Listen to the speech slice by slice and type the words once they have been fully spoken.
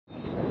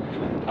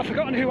I've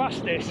forgotten who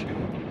asked this,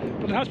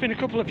 but there has been a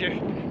couple of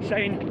you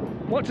saying,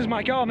 what does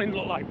my Garmin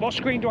look like? What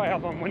screen do I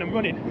have on when I'm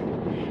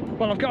running?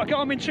 Well, I've got a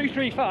Garmin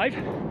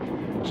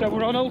 235, so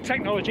we're on old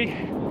technology.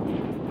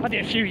 Had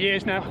it a few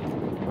years now,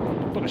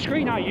 but the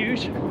screen I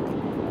use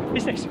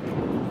is this.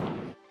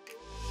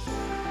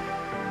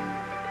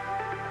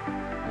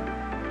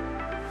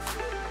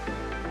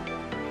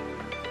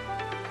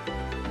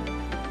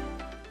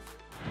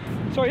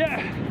 So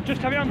yeah,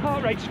 just have it on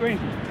heart rate screen.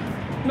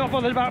 Not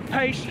bothered about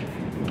pace,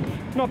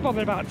 not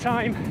bothered about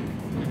time,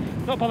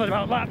 not bothered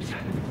about laps.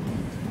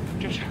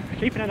 Just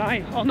keeping an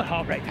eye on the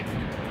heart rate.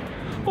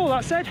 All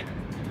that said,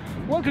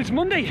 welcome to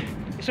Monday.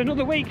 It's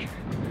another week.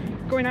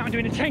 Going out and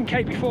doing a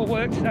 10k before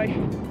work today.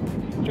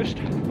 Just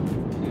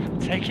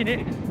taking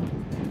it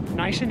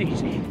nice and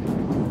easy.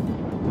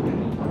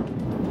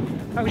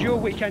 How's your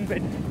weekend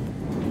been?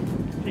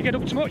 Did you get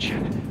up to much?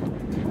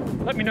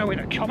 Let me know in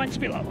the comments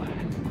below.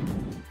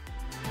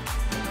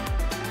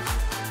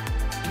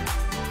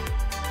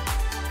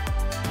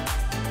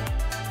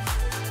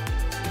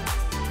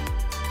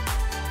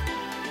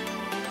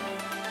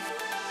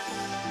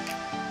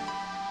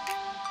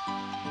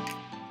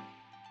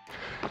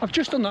 I've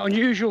just done that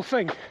unusual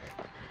thing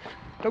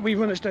that we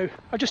runners do.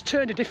 I just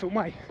turned a different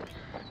way.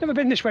 Never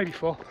been this way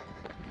before.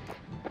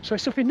 So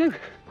it's something new.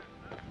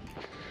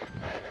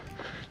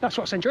 That's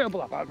what's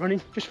enjoyable about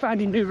running, just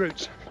finding new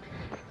routes.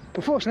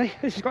 Unfortunately,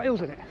 this has got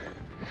hills in it.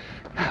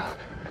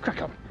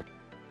 Crack on.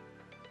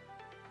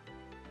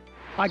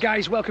 Hi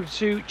guys, welcome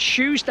to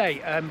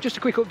Tuesday. Just a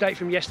quick update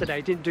from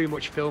yesterday. Didn't do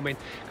much filming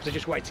because I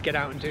just wanted to get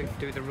out and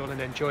do the run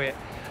and enjoy it,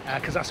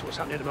 because that's what's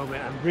happening at the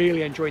moment. I'm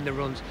really enjoying the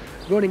runs,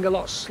 running a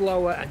lot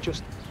slower and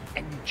just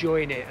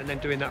enjoying it, and then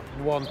doing that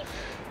one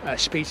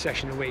speed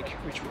session a week,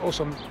 which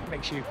also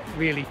makes you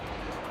really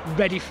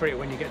ready for it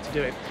when you get to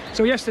do it.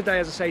 So yesterday,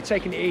 as I say,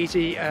 taking it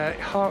easy,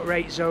 heart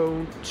rate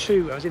zone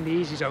 2. I was in the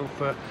easy zone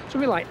for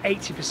something like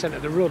 80%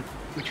 of the run,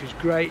 which was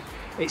great.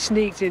 It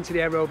sneaked into the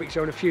aerobic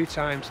zone a few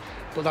times,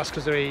 but that's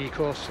because the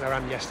course I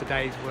ran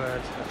yesterday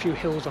were a few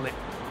hills on it,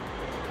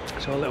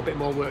 so a little bit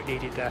more work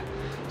needed there.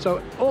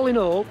 So all in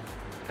all,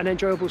 an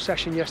enjoyable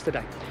session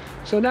yesterday.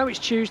 So now it's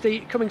Tuesday,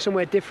 coming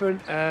somewhere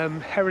different,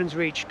 Herons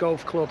Reach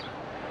Golf Club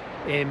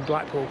in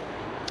Blackpool.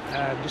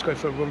 Just going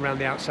for a run around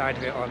the outside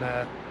of it on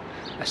a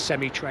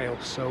semi-trail,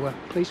 so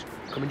please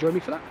come and join me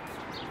for that.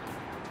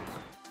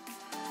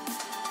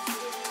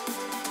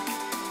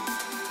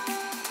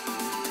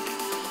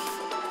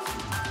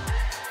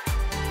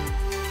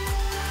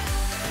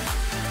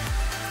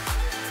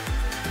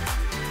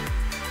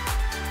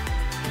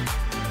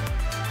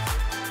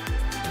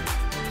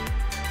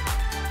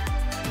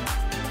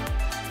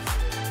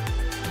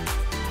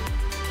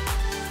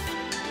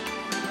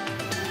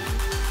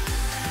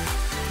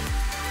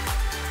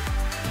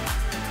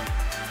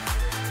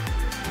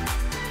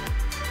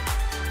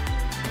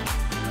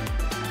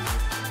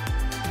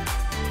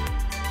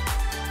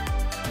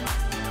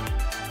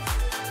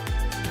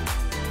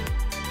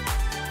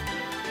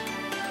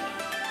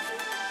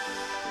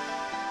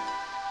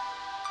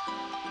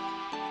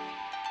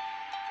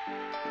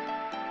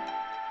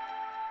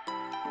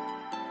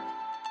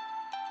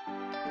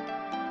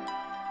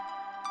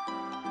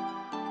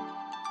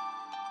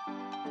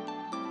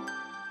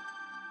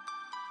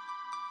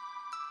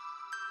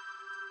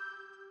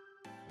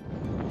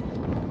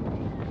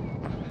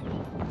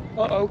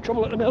 Uh-oh,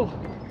 trouble at the mill.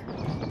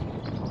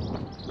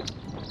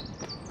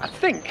 I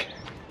think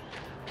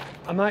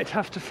I might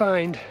have to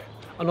find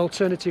an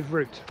alternative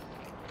route.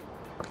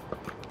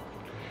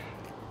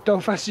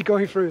 Don't fancy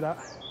going through that.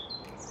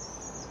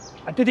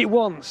 I did it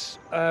once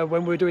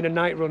when we were doing a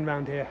night run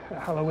round here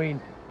at Halloween,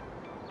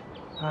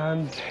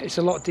 and it's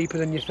a lot deeper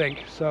than you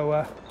think.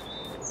 So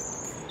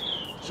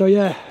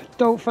yeah,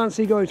 don't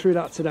fancy going through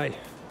that today.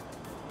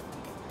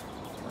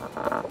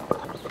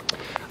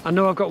 I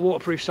know I've got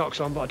waterproof socks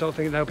on, but I don't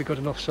think they'll be good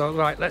enough. So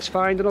right, let's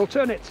find an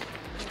alternate.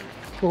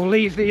 We'll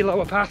leave the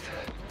lower path,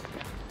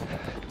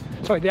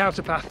 sorry, the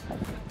outer path,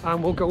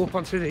 and we'll go up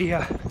onto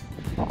the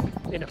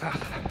inner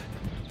path,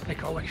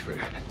 make our way through.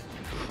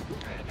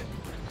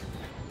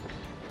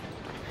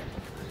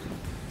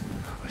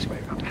 This way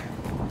around.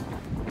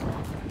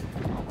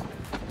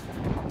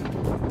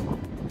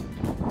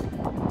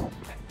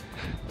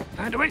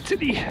 Find a way to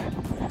the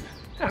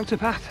outer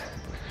path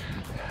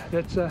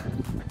that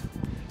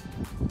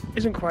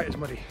isn't quite as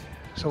muddy,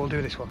 so we'll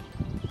do this one.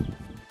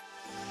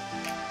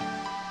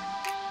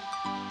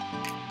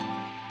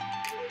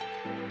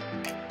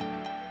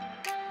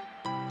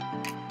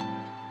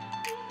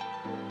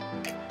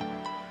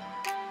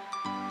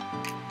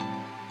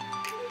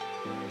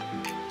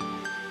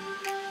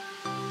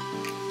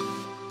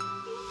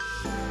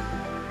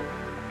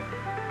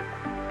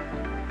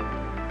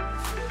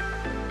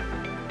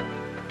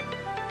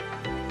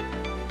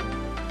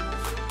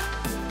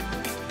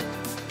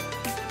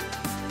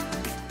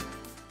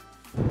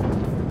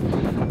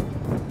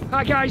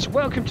 Hi guys,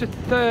 welcome to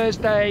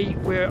Thursday.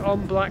 We're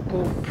on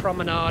Blackpool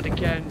Promenade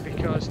again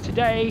because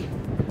today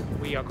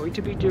we are going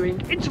to be doing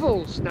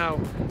intervals. Now,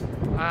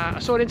 I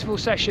saw an interval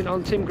session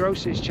on Tim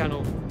Grose's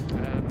channel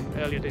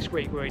earlier this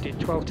week where he did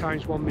 12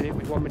 times 1 minute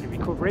with 1 minute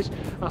recoveries.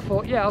 I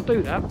thought, yeah, I'll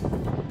do that.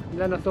 And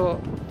then I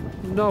thought,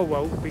 no,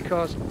 won't,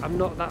 because I'm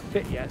not that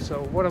fit yet.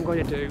 So what I'm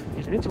going to do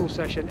is an interval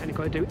session, and I'm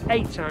going to do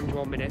 8 times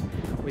 1 minute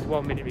with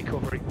 1 minute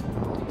recovery.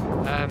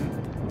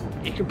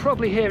 You can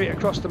probably hear it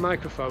across the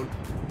microphone,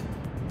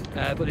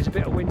 but there's a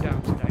bit of wind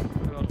out today.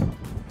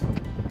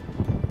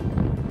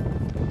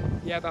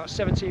 Yeah, about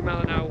 17 mile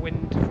an hour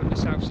wind from the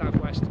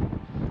south-southwest.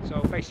 So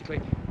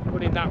basically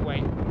running that way,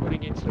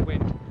 running into the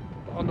wind.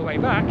 But on the way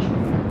back,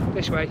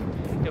 this way,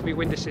 it'll be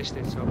wind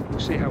assisted, so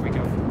we'll see how we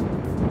go.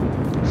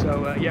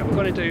 So yeah, we're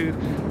going to do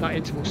that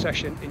interval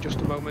session in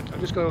just a moment. I'm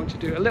just going to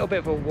do a little bit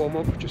of a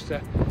warm-up, just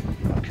to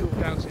cool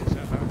down since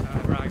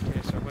I arrived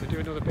here. So I'm going to do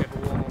another bit of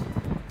a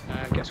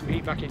warm-up, get some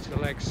heat back into the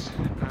legs,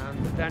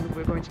 and then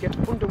we're going to get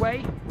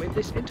underway with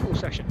this interval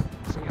session.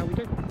 See how we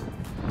do.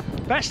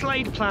 Best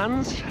laid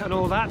plans and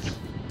all that.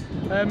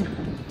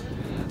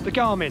 The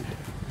Garmin.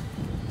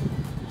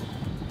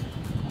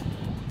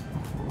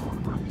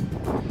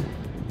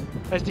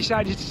 Has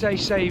decided to say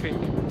saving,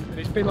 and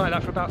it's been like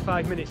that for about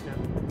 5 minutes now,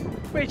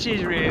 which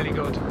is really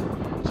good.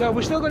 So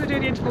we're still going to do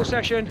the interval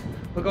session.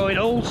 We're going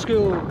old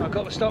school. I've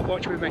got the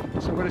stopwatch with me,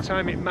 so I'm going to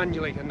time it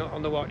manually and not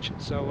on the watch.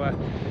 So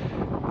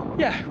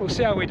yeah, we'll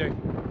see how we do.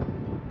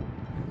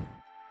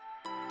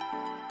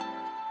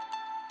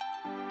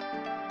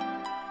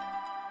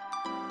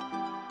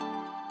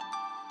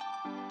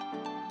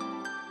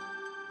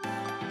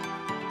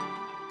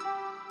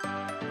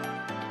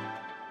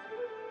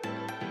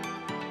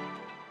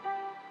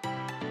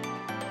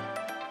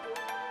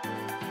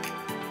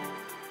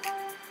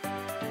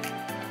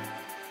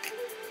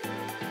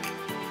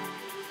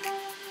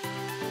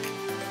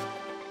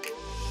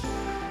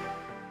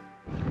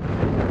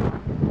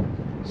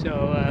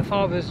 So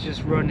father's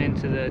just run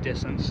into the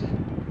distance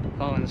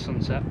following the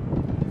sunset.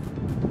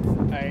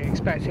 I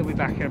expect he'll be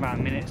back in about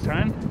a minute's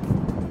time.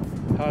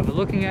 However,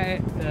 looking at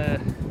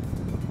it,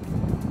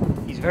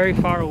 he's very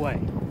far away,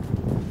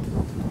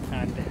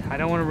 and I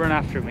don't want to run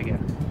after him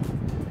again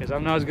because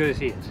I'm not as good as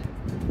he is.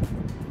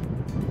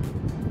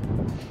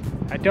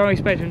 I don't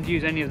expect him to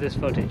use any of this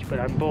footage, but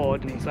I'm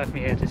bored and he's left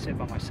me here to sit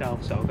by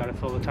myself, so I've got to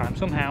fill the time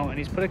somehow, and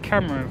he's put a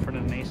camera in front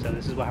of me, so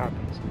this is what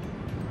happens.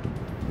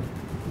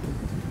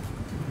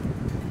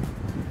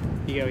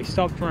 He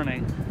stopped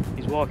running,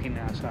 he's walking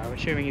now, so I'm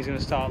assuming he's going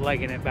to start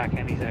legging it back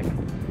any second.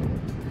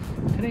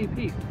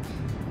 1080p.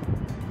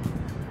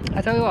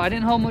 I tell you what, I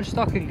didn't hold much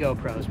stock in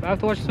GoPros, but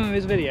after watching some of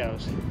his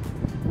videos,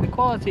 the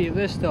quality of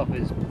this stuff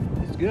is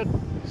good.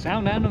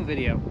 Sound and on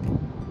video.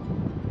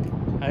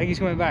 I think he's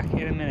coming back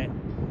in a minute.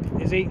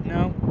 Is he?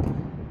 No.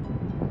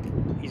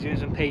 He's doing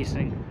some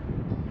pacing.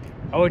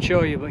 I would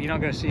show you, but you're not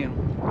going to see him.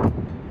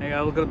 There you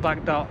go, look at the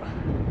black dot.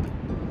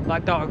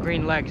 Black dot of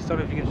green legs, I don't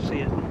know if you can see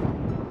it.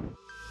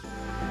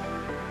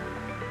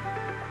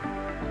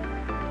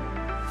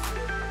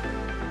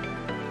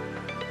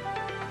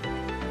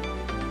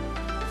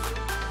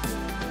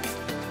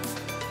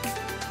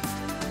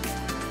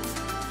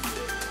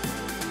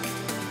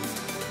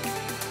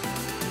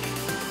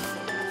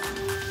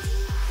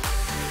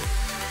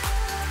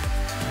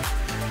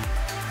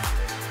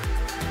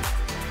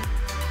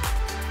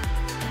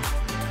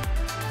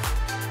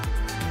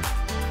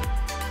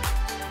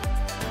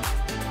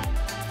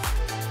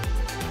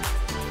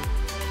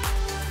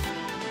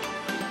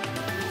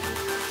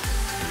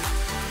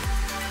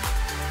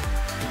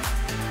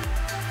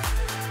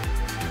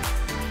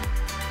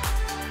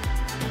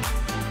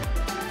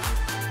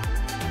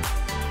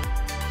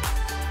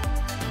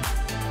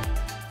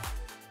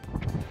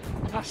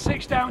 That's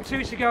 6 down,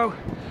 2 to go,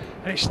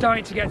 and it's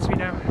starting to get to me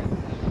now,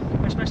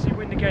 especially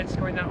wind against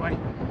going that way.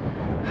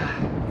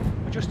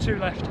 We're just 2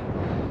 left.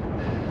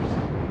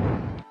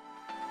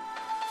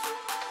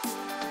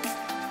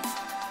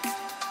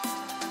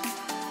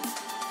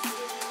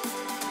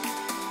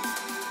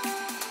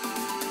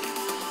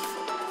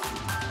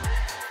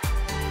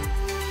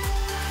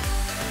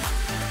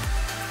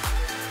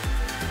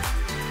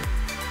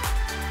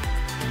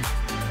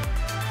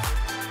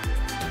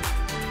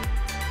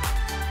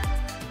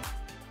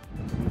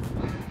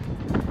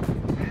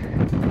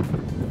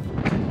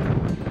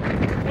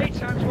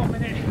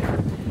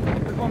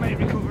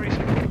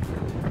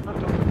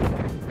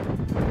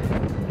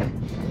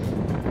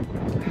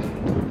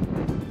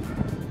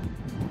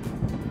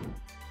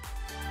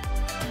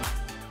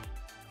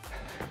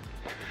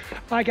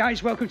 Hi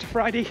guys, welcome to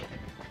Friday.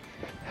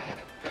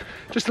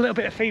 Just a little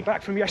bit of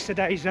feedback from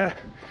yesterday's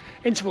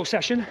interval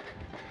session.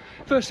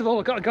 First of all,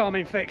 I got a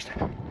Garmin fixed.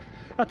 I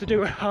had to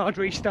do a hard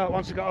restart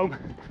once I got home.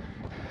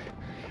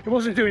 It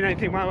wasn't doing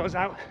anything while I was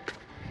out,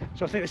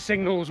 so I think the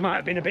signals might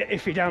have been a bit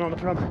iffy down on the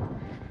prom.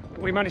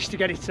 But we managed to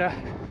get it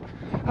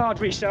hard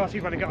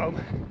restarted when I got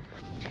home.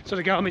 So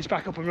the Garmin's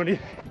back up and running.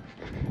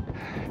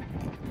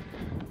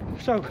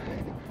 So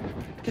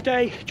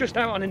today, just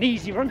out on an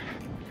easy run,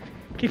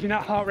 keeping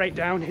that heart rate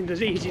down in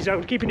the easy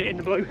zone, keeping it in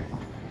the blue.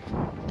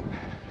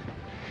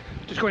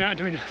 Just going out and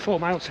doing 4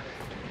 miles.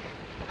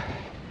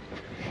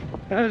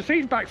 The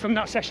feedback from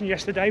that session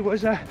yesterday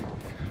was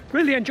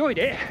Really enjoyed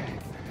it.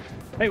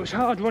 It was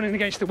hard running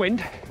against the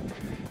wind,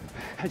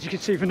 as you can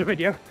see from the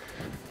video.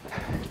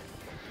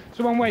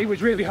 So one way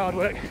was really hard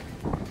work.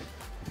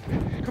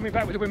 Coming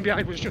back with the wind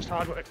behind was just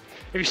hard work,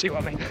 if you see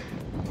what I mean.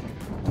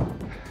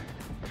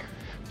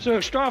 So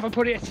Strava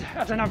put it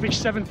at an average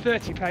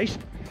 7:30 pace,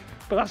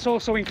 but that's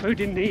also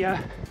including the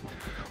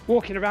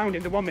walking around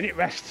in the 1 minute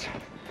rests.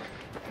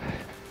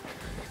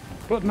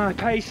 But my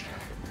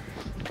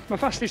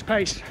fastest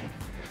pace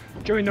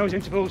during those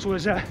intervals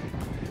was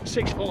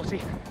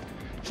 6:40,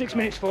 6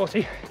 minutes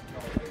 40,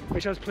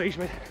 which I was pleased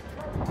with.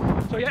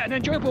 So yeah, an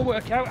enjoyable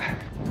workout.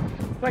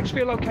 Legs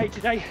feel okay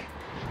today,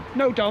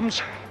 no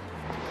DOMs.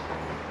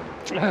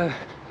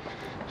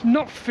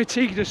 Not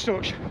fatigued as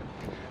such,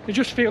 they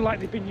just feel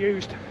like they've been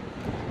used.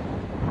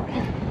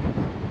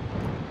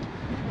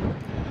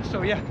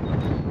 So yeah,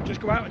 just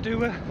go out and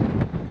do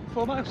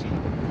 4 miles.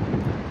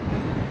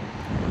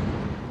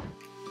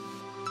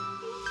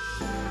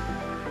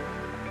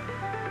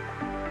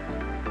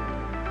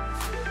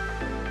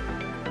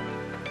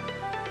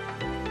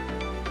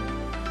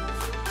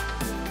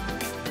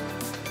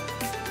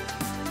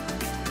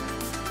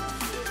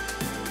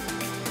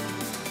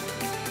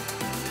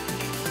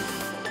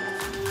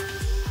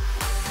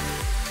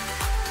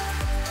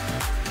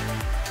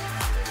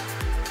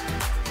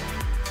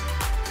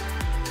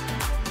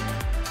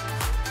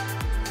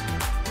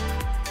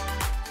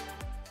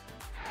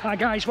 Hi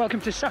guys,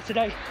 welcome to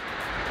Saturday.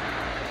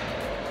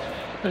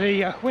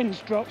 The wind's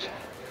dropped,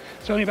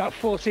 it's only about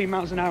 14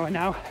 miles an hour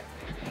now.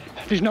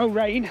 There's no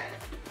rain,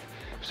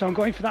 so I'm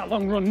going for that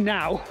long run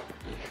now,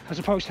 as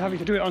opposed to having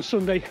to do it on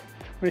Sunday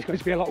when it's going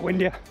to be a lot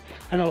windier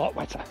and a lot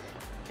wetter.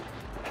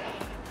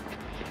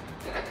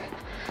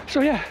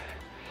 So yeah,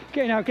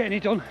 getting out, getting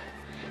it done,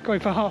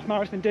 going for half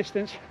marathon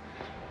distance,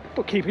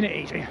 but keeping it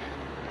easy.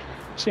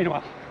 See you in a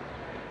while.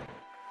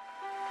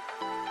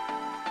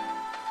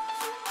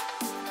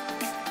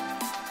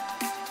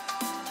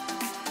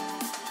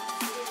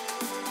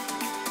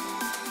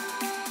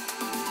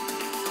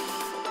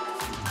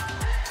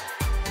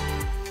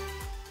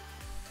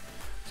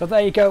 So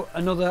there you go,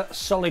 another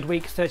solid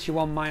week,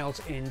 31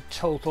 miles in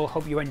total.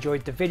 Hope you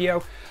enjoyed the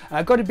video.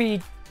 Got to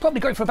be probably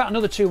going for about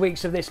another 2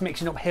 weeks of this,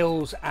 mixing up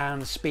hills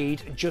and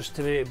speed just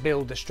to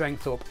build the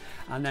strength up.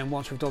 And then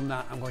once we've done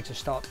that, I'm going to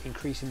start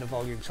increasing the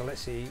volume. So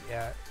let's see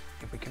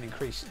if we can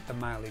increase the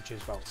mileage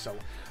as well. So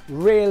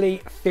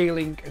really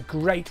feeling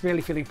great, really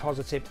feeling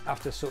positive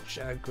after such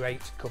a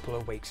great couple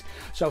of weeks.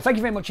 So thank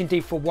you very much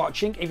indeed for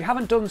watching. If you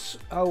haven't done so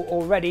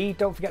already,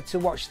 don't forget to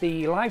watch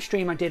the live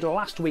stream I did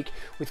last week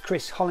with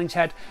Chris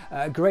Hollingshead,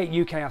 a great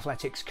UK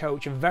athletics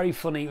coach, very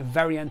funny,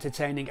 very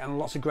entertaining, and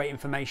lots of great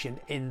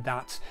information in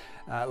that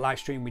live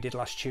stream we did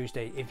last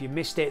Tuesday. If you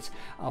missed it,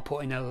 I'll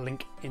put in a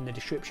link in the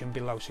description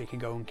below so you can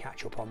go and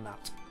catch up on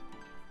that.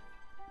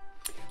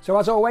 So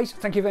as always,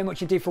 thank you very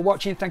much indeed for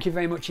watching. Thank you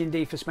very much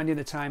indeed for spending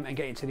the time and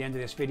getting to the end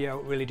of this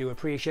video. Really do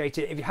appreciate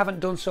it. If you haven't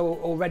done so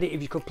already,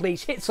 if you could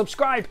please hit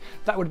subscribe,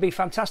 that would be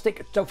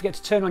fantastic. Don't forget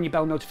to turn on your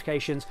bell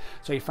notifications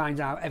so you find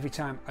out every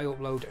time I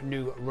upload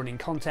new running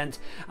content.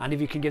 And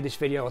if you can give this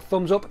video a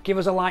thumbs up, give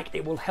us a like,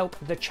 it will help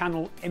the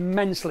channel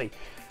immensely.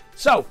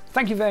 So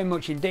thank you very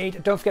much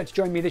indeed. Don't forget to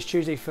join me this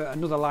Tuesday for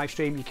another live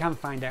stream. You can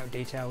find out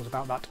details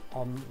about that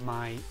on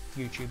my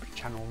YouTube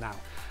channel now.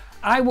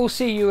 I will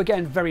see you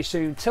again very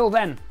soon. Till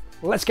then,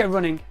 let's get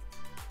running